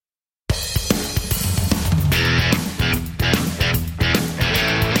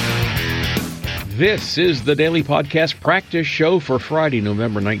This is the Daily Podcast Practice Show for Friday,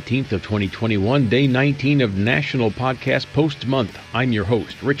 November 19th of 2021, day 19 of National Podcast Post Month. I'm your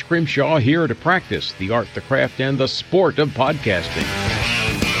host, Rich Grimshaw, here to practice the art, the craft, and the sport of podcasting.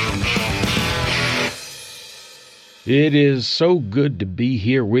 It is so good to be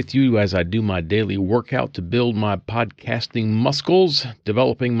here with you as I do my daily workout to build my podcasting muscles,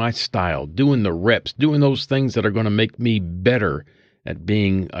 developing my style, doing the reps, doing those things that are going to make me better at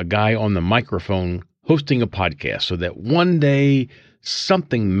being a guy on the microphone hosting a podcast, so that one day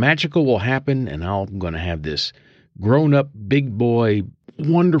something magical will happen and I'm going to have this grown-up, big boy,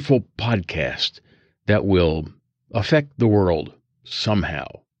 wonderful podcast that will affect the world somehow.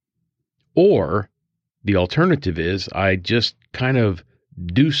 Or the alternative is I just kind of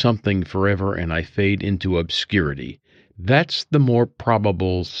do something forever and I fade into obscurity. That's the more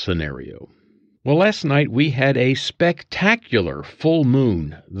probable scenario. Well, last night we had a spectacular full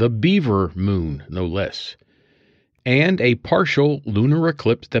moon, the Beaver Moon, no less, and a partial lunar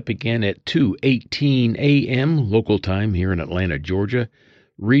eclipse that began at 2:18 a.m. local time here in Atlanta, Georgia,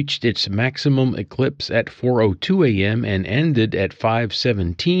 reached its maximum eclipse at 4:02 a.m. and ended at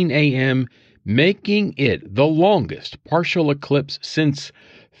 5:17 a.m., making it the longest partial eclipse since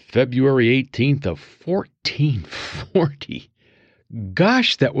February 18th of 1440.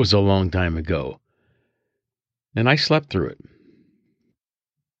 Gosh, that was a long time ago. And I slept through it.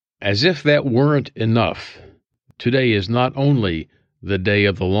 As if that weren't enough, today is not only the day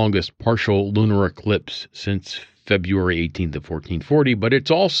of the longest partial lunar eclipse since February 18th of 1440, but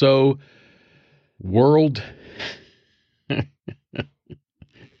it's also World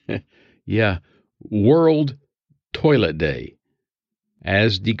Toilet Day,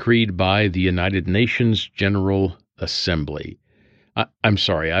 as decreed by the United Nations General Assembly. I'm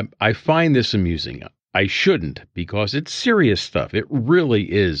sorry, I find this amusing. I shouldn't, because it's serious stuff. It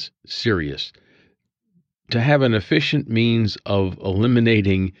really is serious. To have an efficient means of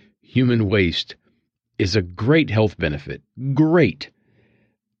eliminating human waste is a great health benefit. Great.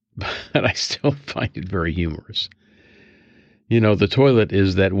 But I still find it very humorous. You know, the toilet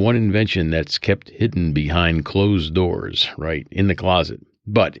is that one invention that's kept hidden behind closed doors, right, in the closet.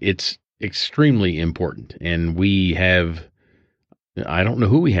 But it's extremely important, and we have... I don't know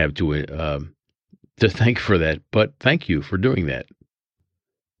who we have to thank for that, but thank you for doing that.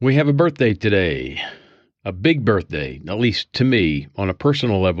 We have a birthday today, a big birthday, at least to me. On a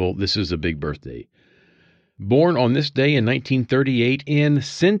personal level, this is a big birthday. Born on this day in 1938 in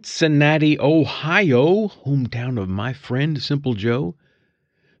Cincinnati, Ohio, hometown of my friend Simple Joe,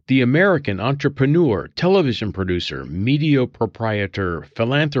 the American entrepreneur, television producer, media proprietor,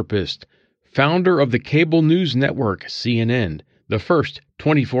 philanthropist, founder of the cable news network CNN, the first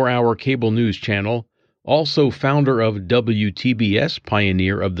 24-hour cable news channel, also founder of WTBS,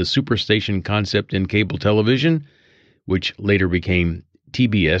 pioneer of the superstation concept in cable television, which later became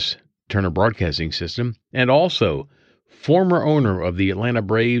TBS, Turner Broadcasting System, and also former owner of the Atlanta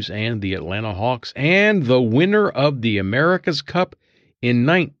Braves and the Atlanta Hawks, and the winner of the America's Cup in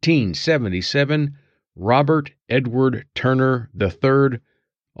 1977, Robert Edward Turner III,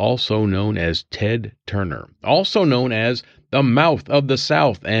 also known as Ted Turner, also known as the Mouth of the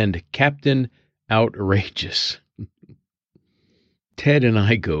South and Captain Outrageous. Ted and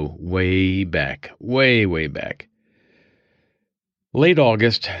I go way back, way back. Late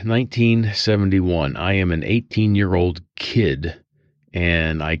August 1971, I am an 18-year-old kid,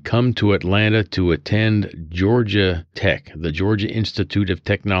 and I come to Atlanta to attend Georgia Tech, the Georgia Institute of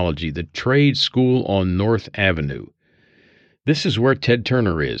Technology, the trade school on North Avenue. This is where Ted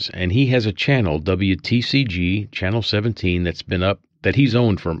Turner is, and he has a channel, WTCG, Channel 17, that's been up, that he's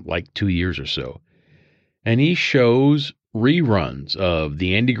owned for like 2 years or so. And he shows reruns of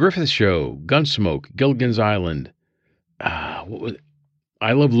The Andy Griffith Show, Gunsmoke, Gilligan's Island. I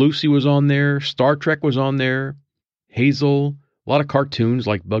Love Lucy was on there, Star Trek was on there, Hazel, a lot of cartoons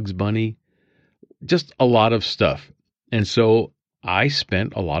like Bugs Bunny, just a lot of stuff. And so I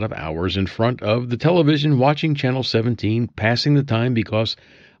spent a lot of hours in front of the television watching Channel 17, passing the time because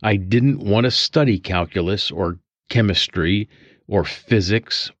I didn't want to study calculus or chemistry or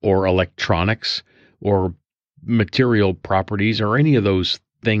physics or electronics or material properties or any of those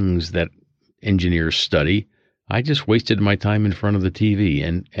things that engineers study. I just wasted my time in front of the TV,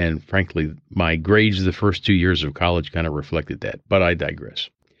 and frankly, my grades the first 2 years of college kind of reflected that, but I digress.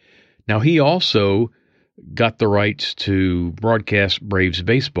 Now, he also got the rights to broadcast Braves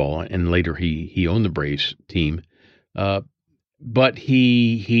baseball, and later he owned the Braves team. But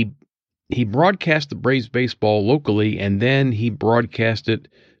he broadcast the Braves baseball locally, and then he broadcast it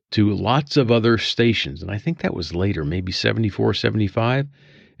to lots of other stations. And I think that was later, maybe 74, 75.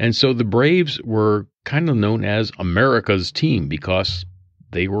 And so the Braves were kind of known as America's team because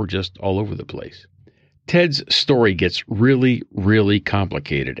they were just all over the place. Ted's story gets really, really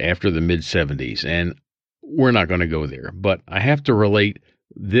complicated after the mid-'70s, and we're not going to go there. But I have to relate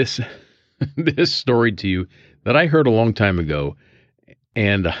this this story to you that I heard a long time ago,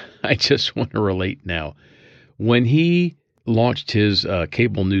 and I just want to relate now. When he launched his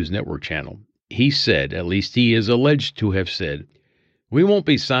cable news network channel, he said, at least he is alleged to have said, "We won't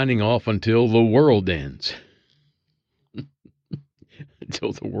be signing off until the world ends."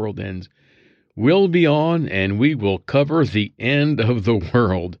 Until the world ends. We'll be on and we will cover the end of the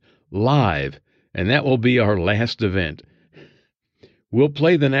world live, and that will be our last event. We'll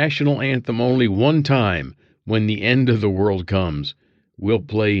play the national anthem only one time when the end of the world comes. We'll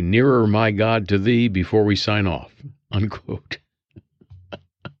play Nearer, My God, to Thee before we sign off, unquote.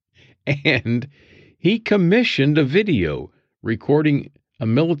 And he commissioned a video recording a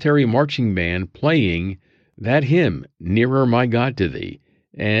military marching band playing that hymn, Nearer, My God, to Thee.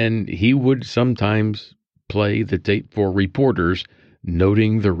 And he would sometimes play the tape for reporters,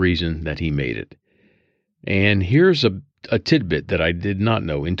 noting the reason that he made it. And here's a tidbit that I did not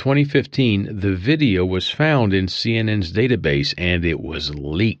know. In 2015, the video was found in CNN's database, and it was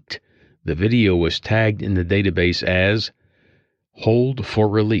leaked. The video was tagged in the database as "Hold for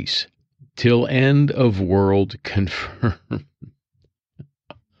release. Till end of world confirmed."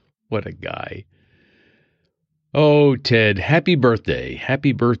 What a guy. Oh, Ted, happy birthday.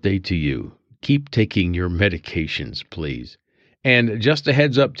 Happy birthday to you. Keep taking your medications, please. And just a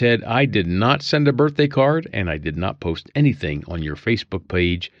heads up, Ted, I did not send a birthday card, and I did not post anything on your Facebook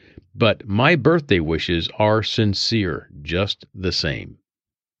page, but my birthday wishes are sincere, just the same.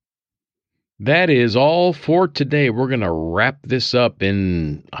 That is all for today. We're going to wrap this up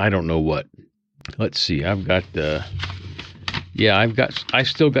in, I don't know what. Let's see, I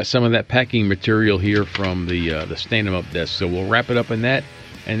still got some of that packing material here from the Stand 'em Up desk, so we'll wrap it up in that,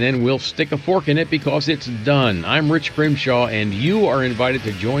 and then we'll stick a fork in it because it's done. I'm Rich Grimshaw, and you are invited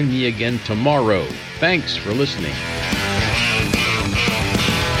to join me again tomorrow. Thanks for listening.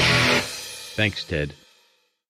 Thanks, Ted.